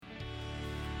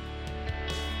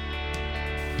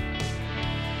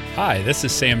Hi, this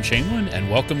is Sam Chamberlain, and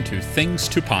welcome to Things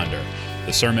to Ponder,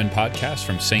 the sermon podcast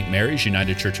from St. Mary's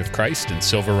United Church of Christ in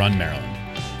Silver Run, Maryland.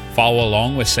 Follow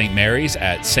along with St. Mary's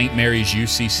at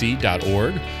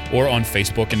stmarysucc.org or on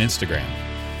Facebook and Instagram.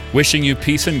 Wishing you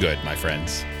peace and good, my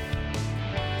friends.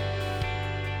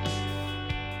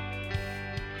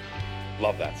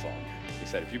 Love that song. He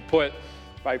said,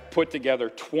 if I put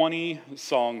together 20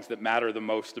 songs that matter the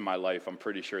most in my life, I'm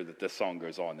pretty sure that this song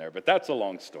goes on there, but that's a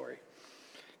long story.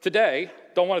 Today,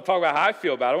 don't want to talk about how I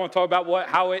feel about it. I want to talk about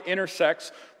how it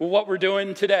intersects with what we're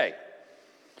doing today.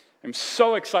 I'm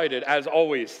so excited, as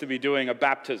always, to be doing a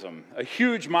baptism, a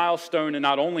huge milestone, and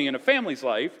not only in a family's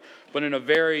life, but in a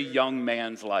very young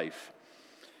man's life.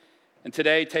 And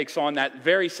today takes on that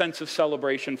very sense of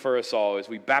celebration for us all as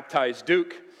we baptize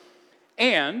Duke.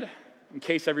 And in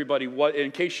case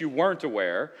you weren't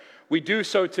aware, we do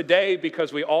so today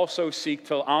because we also seek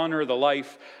to honor the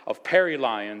life of Perry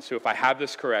Lyons, who, if I have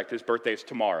this correct, his birthday is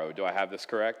tomorrow. Do I have this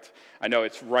correct? I know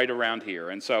it's right around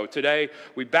here. And so today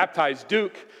we baptize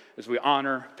Duke as we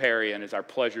honor Perry, and it's our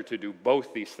pleasure to do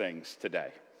both these things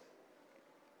today.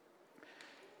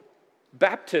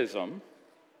 Baptism,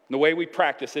 the way we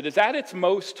practice it, is at its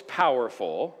most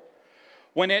powerful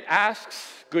when it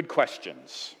asks good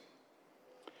questions.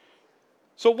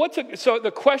 So the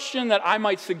question that I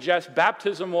might suggest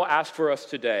baptism will ask for us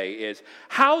today is,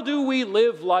 how do we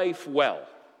live life well?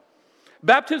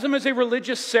 Baptism is a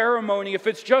religious ceremony. If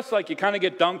it's just like you kind of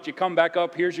get dunked, you come back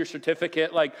up, here's your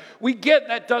certificate, we get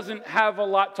that doesn't have a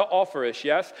lot to offer us,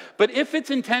 yes? But if it's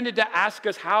intended to ask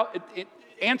us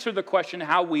answer the question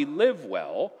how we live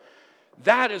well,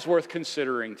 that is worth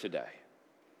considering today.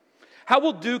 How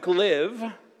will Duke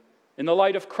live in the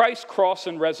light of Christ's cross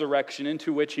and resurrection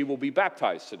into which he will be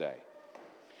baptized today?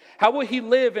 How will he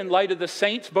live in light of the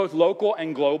saints, both local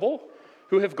and global,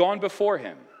 who have gone before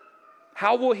him?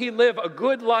 How will he live a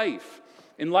good life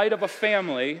in light of a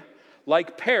family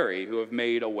like Perry who have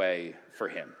made a way for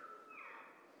him?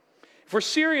 If we're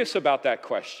serious about that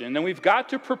question, then we've got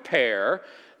to prepare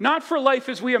not for life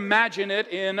as we imagine it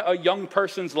in a young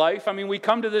person's life. I mean, we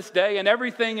come to this day and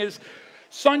everything is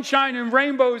sunshine and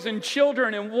rainbows and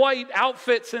children and white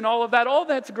outfits and all of that. All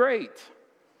that's great.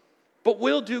 But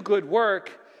we'll do good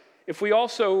work if we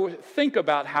also think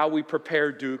about how we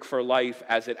prepare Duke for life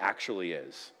as it actually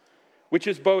is, which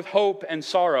is both hope and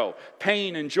sorrow,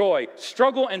 pain and joy,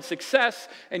 struggle and success,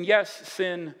 and yes,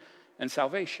 sin and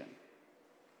salvation.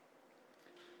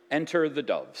 Enter the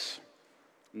doves.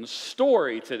 And the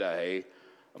story today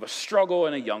of a struggle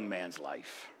in a young man's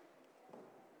life.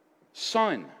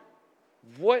 Son,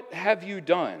 what have you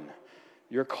done?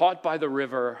 You're caught by the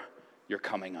river, you're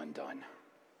coming undone.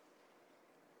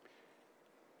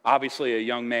 Obviously a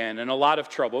young man in a lot of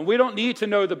trouble. And we don't need to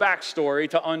know the backstory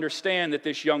to understand that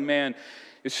this young man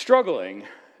is struggling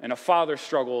and a father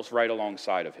struggles right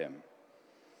alongside of him.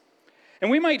 And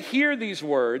we might hear these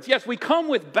words. Yes, we come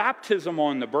with baptism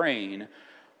on the brain.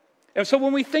 And so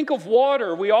when we think of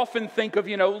water, we often think of,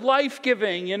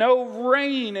 life-giving,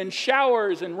 rain and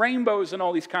showers and rainbows and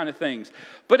all these kind of things.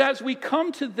 But as we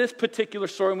come to this particular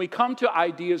story and we come to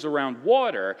ideas around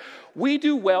water, we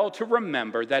do well to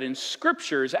remember that in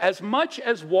scriptures, as much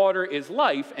as water is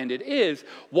life, and it is,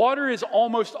 water is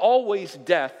almost always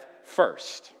death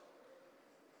first.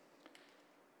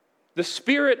 The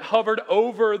Spirit hovered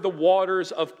over the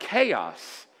waters of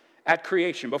chaos at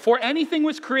creation. Before anything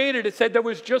was created, it said there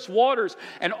was just waters,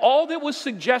 and all that was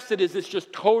suggested is it's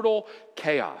just total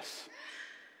chaos.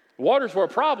 The waters were a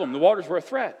problem. The waters were a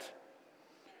threat.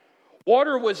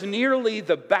 Water was nearly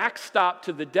the backstop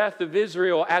to the death of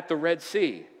Israel at the Red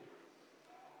Sea.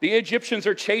 The Egyptians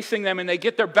are chasing them, and they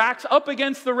get their backs up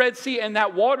against the Red Sea, and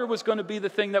that water was going to be the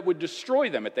thing that would destroy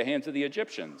them at the hands of the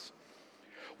Egyptians.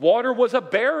 Water was a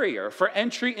barrier for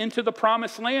entry into the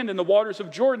promised land in the waters of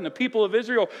Jordan. The people of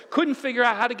Israel couldn't figure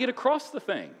out how to get across the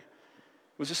thing.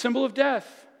 It was a symbol of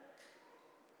death.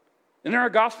 And in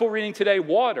our gospel reading today,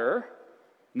 water,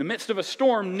 in the midst of a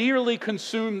storm, nearly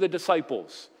consumed the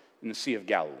disciples in the Sea of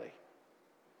Galilee.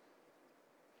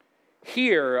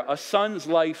 Here, a son's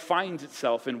life finds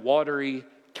itself in watery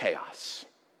chaos.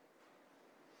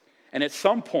 And at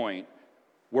some point,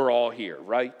 we're all here,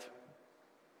 right?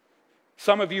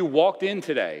 Some of you walked in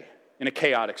today in a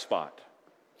chaotic spot.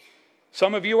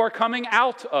 Some of you are coming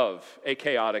out of a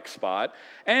chaotic spot,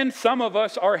 and some of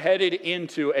us are headed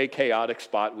into a chaotic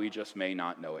spot. We just may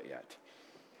not know it yet.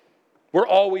 We're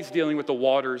always dealing with the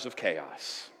waters of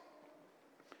chaos.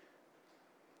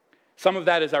 Some of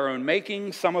that is our own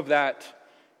making. Some of that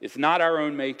is not our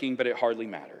own making, but it hardly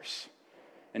matters.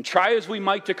 And try as we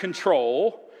might to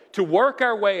control, to work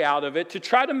our way out of it, to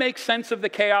try to make sense of the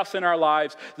chaos in our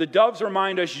lives, the doves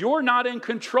remind us, you're not in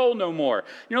control no more.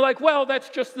 And you're like, well, that's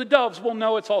just the doves. Well,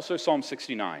 no, it's also Psalm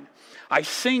 69. I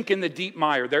sink in the deep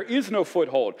mire. There is no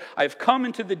foothold. I have come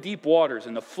into the deep waters,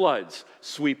 and the floods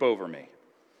sweep over me.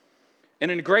 And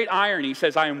in great irony, he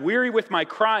says, I am weary with my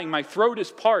crying. My throat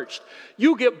is parched.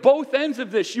 You get both ends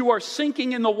of this. You are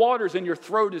sinking in the waters, and your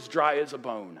throat is dry as a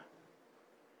bone.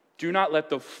 Do not let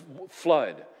the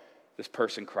flood, this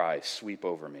person cries, sweep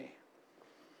over me.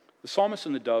 The psalmist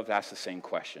and the dove ask the same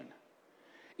question.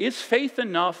 Is faith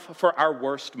enough for our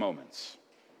worst moments?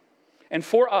 And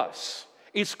for us,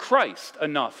 is Christ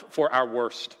enough for our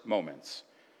worst moments?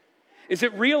 Is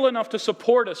it real enough to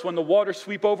support us when the waters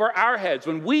sweep over our heads,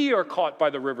 when we are caught by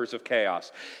the rivers of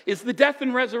chaos? Is the death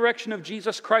and resurrection of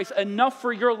Jesus Christ enough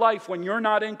for your life when you're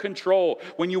not in control,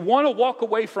 when you want to walk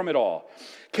away from it all?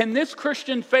 Can this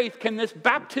Christian faith, can this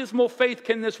baptismal faith,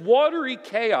 can this watery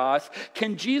chaos,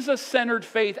 can Jesus-centered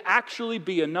faith actually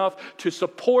be enough to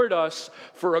support us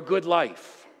for a good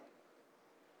life?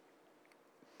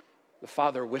 The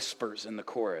Father whispers in the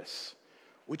chorus,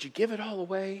 would you give it all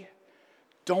away?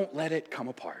 Don't let it come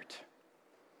apart.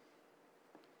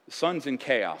 The Son's in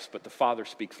chaos, but the Father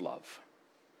speaks love.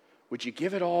 Would you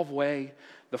give it all away?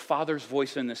 The Father's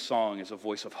voice in this song is a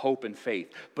voice of hope and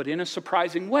faith, but in a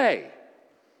surprising way.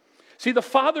 See, the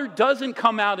Father doesn't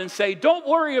come out and say, don't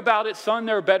worry about it, son,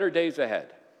 there are better days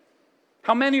ahead.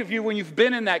 How many of you, when you've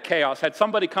been in that chaos, had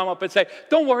somebody come up and say,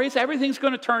 don't worry, everything's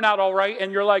going to turn out all right,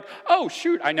 and you're like, oh,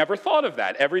 shoot, I never thought of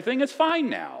that. Everything is fine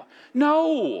now.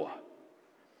 No.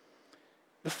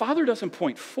 The Father doesn't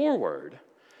point forward.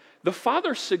 The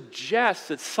Father suggests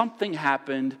that something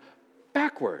happened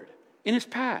backward in his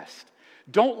past.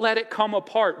 Don't let it come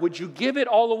apart. Would you give it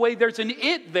all away? There's an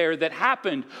it there that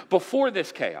happened before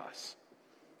this chaos.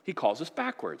 He calls us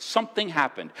backwards. Something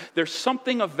happened. There's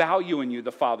something of value in you,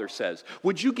 the Father says.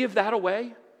 Would you give that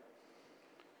away?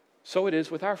 So it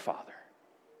is with our Father.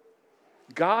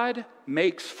 God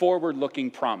makes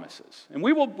forward-looking promises. And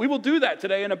we will do that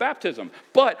today in a baptism,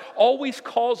 but always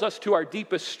calls us to our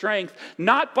deepest strength,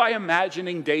 not by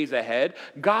imagining days ahead.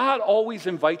 God always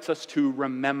invites us to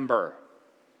remember.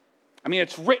 I mean,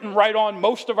 it's written right on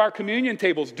most of our communion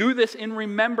tables. Do this in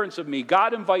remembrance of me.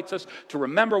 God invites us to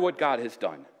remember what God has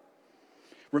done.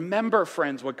 Remember,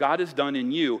 friends, what God has done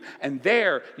in you, and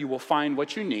there you will find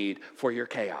what you need for your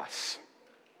chaos.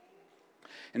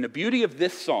 And the beauty of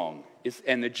this song is,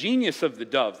 and the genius of the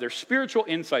doves, their spiritual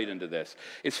insight into this,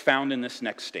 is found in this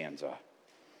next stanza.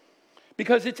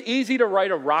 Because it's easy to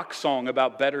write a rock song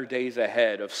about better days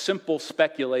ahead, of simple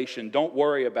speculation, don't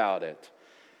worry about it.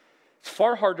 It's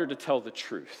far harder to tell the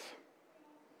truth.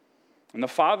 And the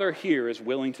Father here is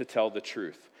willing to tell the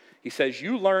truth. He says,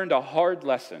 you learned a hard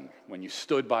lesson when you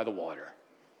stood by the water.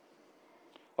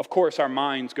 Of course, our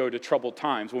minds go to troubled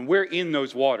times. When we're in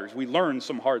those waters, we learn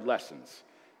some hard lessons.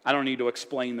 I don't need to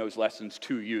explain those lessons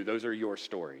to you. Those are your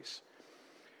stories.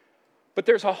 But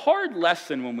there's a hard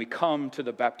lesson when we come to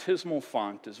the baptismal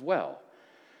font as well.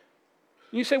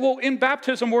 And you say, well, in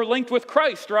baptism we're linked with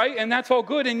Christ, right? And that's all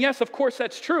good. And yes, of course,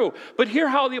 that's true. But hear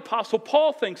how the Apostle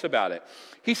Paul thinks about it.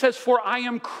 He says, for I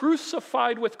am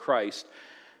crucified with Christ,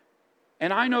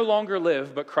 and I no longer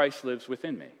live, but Christ lives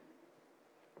within me.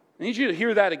 I need you to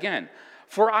hear that again.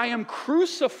 For I am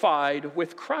crucified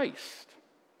with Christ,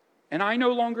 and I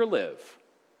no longer live.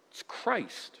 It's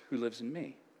Christ who lives in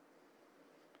me.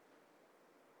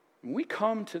 When we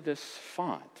come to this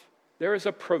font, there is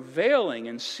a prevailing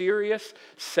and serious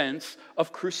sense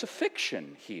of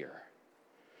crucifixion here,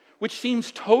 which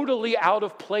seems totally out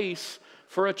of place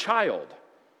for a child.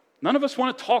 None of us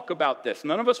want to talk about this.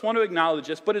 None of us want to acknowledge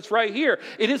this, but it's right here.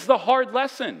 It is the hard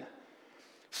lesson.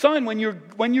 Son, when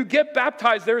you get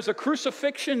baptized, there is a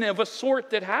crucifixion of a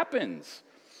sort that happens.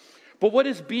 But what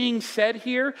is being said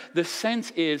here, the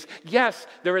sense is, yes,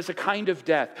 there is a kind of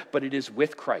death, but it is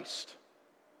with Christ.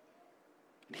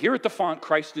 And here at the font,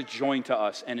 Christ is joined to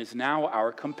us and is now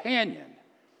our companion.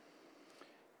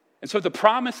 And so the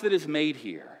promise that is made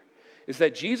here is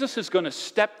that Jesus is going to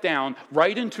step down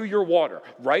right into your water,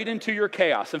 right into your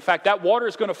chaos. In fact, that water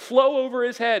is going to flow over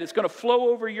his head. It's going to flow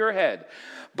over your head.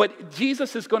 But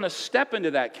Jesus is going to step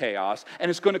into that chaos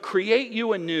and is going to create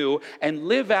you anew and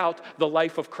live out the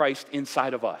life of Christ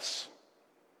inside of us.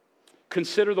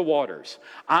 Consider the waters.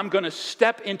 I'm going to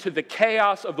step into the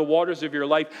chaos of the waters of your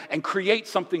life and create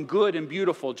something good and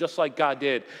beautiful, just like God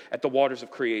did at the waters of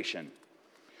creation.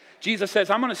 Jesus says,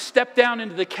 I'm going to step down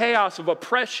into the chaos of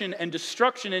oppression and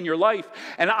destruction in your life,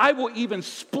 and I will even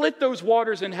split those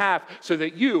waters in half so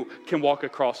that you can walk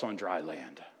across on dry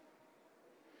land.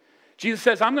 Jesus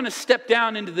says, I'm going to step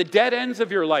down into the dead ends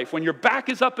of your life. When your back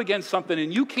is up against something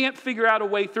and you can't figure out a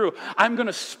way through, I'm going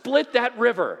to split that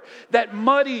river, that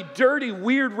muddy, dirty,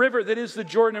 weird river that is the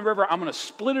Jordan River. I'm going to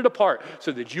split it apart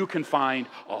so that you can find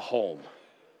a home.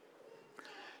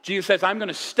 Jesus says, I'm going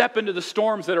to step into the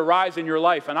storms that arise in your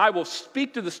life, and I will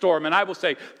speak to the storm, and I will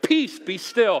say, peace, be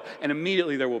still, and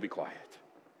immediately there will be quiet.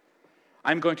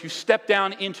 I'm going to step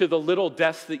down into the little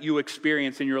deaths that you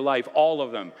experience in your life, all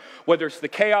of them, whether it's the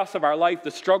chaos of our life, the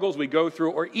struggles we go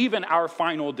through, or even our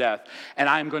final death, and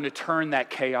I'm going to turn that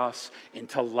chaos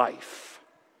into life.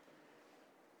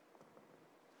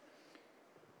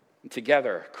 And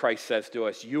together, Christ says to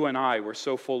us, you and I were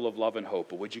so full of love and hope,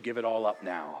 but would you give it all up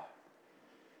now?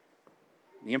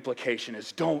 The implication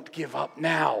is, don't give up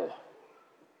now.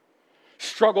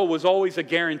 Struggle was always a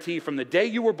guarantee from the day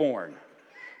you were born.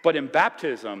 But in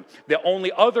baptism, the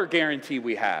only other guarantee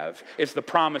we have is the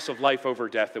promise of life over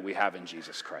death that we have in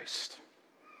Jesus Christ.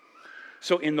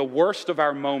 So in the worst of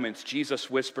our moments, Jesus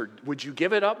whispered, would you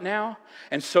give it up now?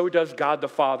 And so does God the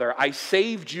Father. I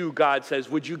saved you, God says.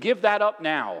 Would you give that up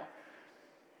now?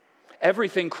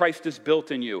 Everything Christ has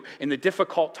built in you, in the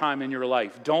difficult time in your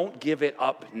life, don't give it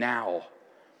up now.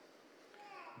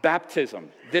 Baptism,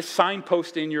 this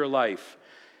signpost in your life,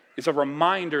 is a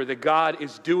reminder that God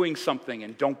is doing something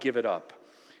and don't give it up.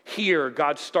 Here,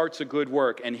 God starts a good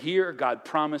work, and here, God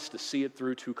promised to see it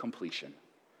through to completion.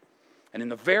 And in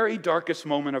the very darkest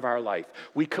moment of our life,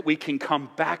 we can come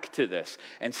back to this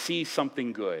and see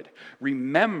something good.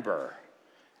 Remember,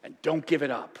 and don't give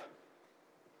it up.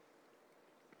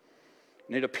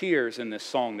 And it appears in this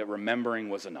song that remembering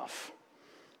was enough,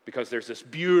 because there's this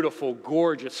beautiful,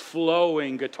 gorgeous,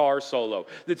 flowing guitar solo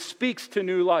that speaks to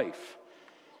new life.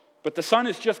 But the son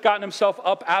has just gotten himself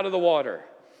up out of the water,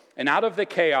 and out of the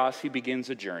chaos, he begins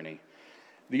a journey.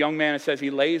 The young man, it says, he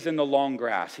lays in the long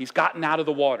grass. He's gotten out of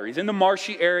the water. He's in the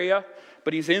marshy area,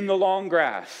 but he's in the long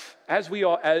grass, as we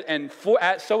all,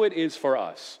 so it is for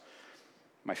us.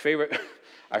 My favorite,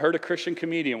 I heard a Christian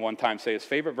comedian one time say his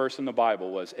favorite verse in the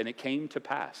Bible was, and it came to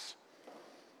pass.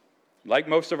 Like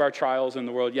most of our trials in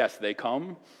the world, yes, they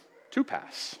come to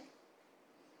pass.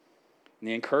 And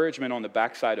the encouragement on the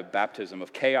backside of baptism,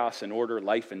 of chaos and order,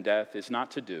 life and death, is not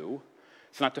to do.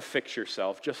 It's not to fix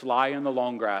yourself. Just lie in the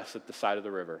long grass at the side of the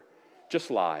river.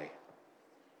 Just lie.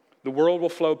 The world will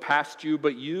flow past you,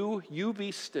 but you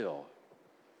be still.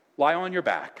 Lie on your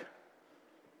back.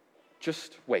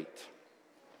 Just wait.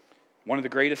 One of the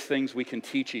greatest things we can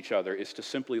teach each other is to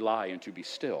simply lie and to be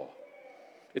still.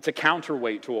 It's a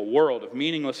counterweight to a world of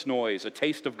meaningless noise, a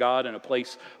taste of God, and a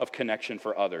place of connection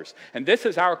for others. And this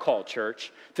is our call,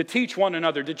 church, to teach one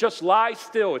another to just lie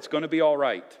still. It's going to be all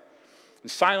right.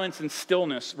 And silence and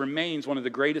stillness remains one of the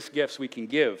greatest gifts we can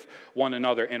give one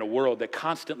another in a world that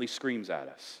constantly screams at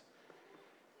us.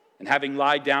 And having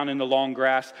lied down in the long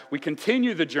grass, we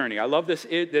continue the journey. I love this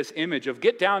image of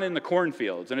get down in the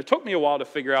cornfields. And it took me a while to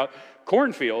figure out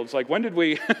cornfields. Like,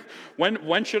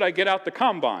 when should I get out the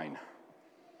combine?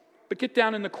 But get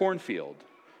down in the cornfield.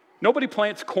 Nobody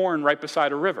plants corn right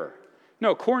beside a river.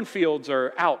 No, cornfields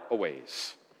are out a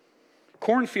ways.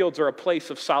 Cornfields are a place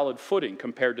of solid footing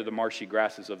compared to the marshy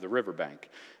grasses of the riverbank.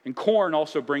 And corn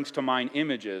also brings to mind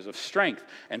images of strength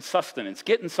and sustenance,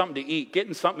 getting something to eat,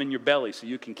 getting something in your belly so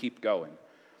you can keep going.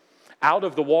 Out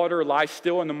of the water, lie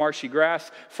still in the marshy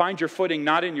grass. Find your footing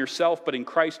not in yourself, but in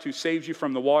Christ who saves you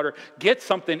from the water. Get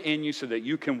something in you so that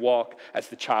you can walk as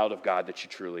the child of God that you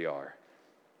truly are.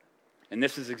 And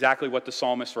this is exactly what the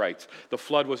psalmist writes. The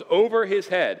flood was over his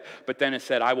head, but then it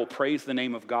said, I will praise the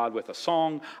name of God with a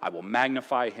song. I will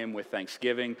magnify him with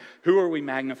thanksgiving. Who are we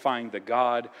magnifying? The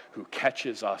God who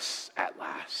catches us at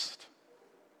last.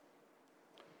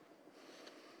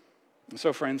 And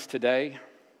so, friends, today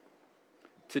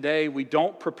we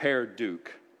don't prepare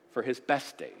Duke for his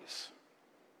best days.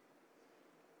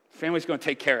 Family's going to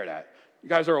take care of that. You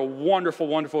guys are a wonderful,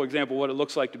 wonderful example of what it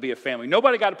looks like to be a family.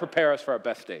 Nobody got to prepare us for our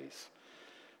best days.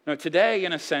 No, today,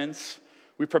 in a sense,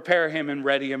 we prepare him and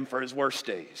ready him for his worst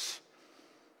days.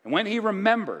 And when he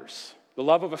remembers the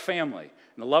love of a family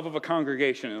and the love of a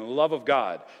congregation and the love of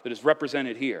God that is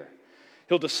represented here,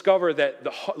 he'll discover that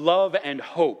the love and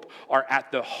hope are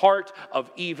at the heart of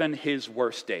even his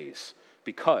worst days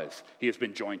because he has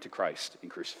been joined to Christ in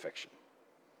crucifixion.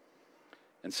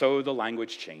 And so the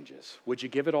language changes. Would you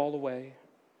give it all away?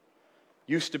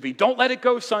 Used to be, don't let it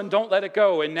go, son, don't let it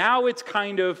go. And now it's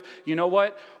kind of, you know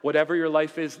what? Whatever your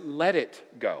life is, let it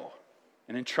go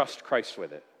and entrust Christ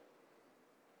with it.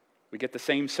 We get the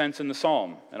same sense in the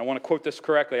psalm. And I want to quote this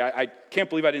correctly. I can't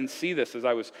believe I didn't see this as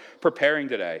I was preparing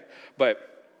today.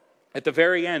 But At the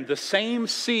very end, the same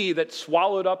sea that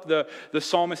swallowed up the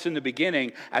psalmist in the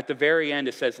beginning, at the very end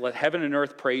it says, let heaven and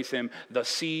earth praise him, the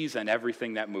seas and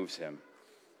everything that moves him.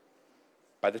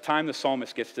 By the time the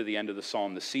psalmist gets to the end of the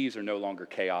psalm, the seas are no longer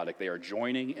chaotic. They are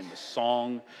joining in the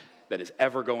song that is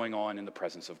ever going on in the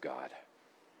presence of God.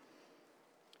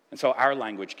 And so our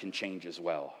language can change as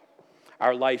well.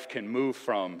 Our life can move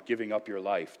from giving up your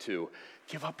life to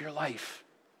give up your life.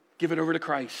 Give it over to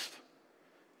Christ.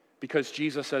 Because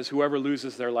Jesus says, whoever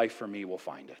loses their life for me will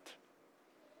find it.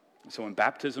 And so in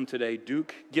baptism today,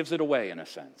 Duke gives it away in a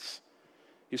sense.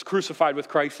 He's crucified with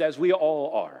Christ as we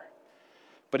all are.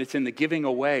 But it's in the giving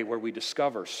away where we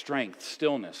discover strength,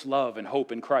 stillness, love, and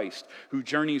hope in Christ, who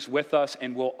journeys with us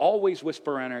and will always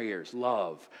whisper in our ears,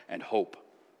 love and hope.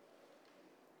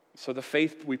 So the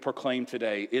faith we proclaim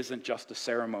today isn't just a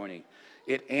ceremony.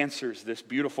 It answers this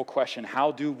beautiful question,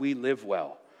 how do we live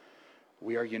well?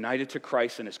 We are united to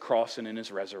Christ in his cross and in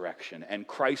his resurrection, and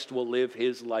Christ will live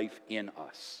his life in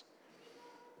us.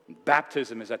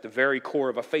 Baptism is at the very core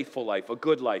of a faithful life, a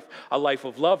good life, a life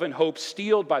of love and hope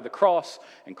steeled by the cross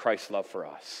and Christ's love for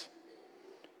us.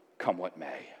 Come what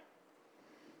may.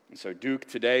 And so, Duke,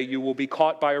 today you will be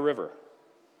caught by a river.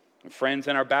 And friends,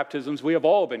 in our baptisms, we have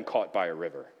all been caught by a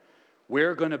river.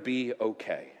 We're going to be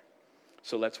okay.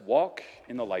 So let's walk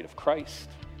in the light of Christ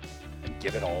and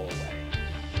give it all away.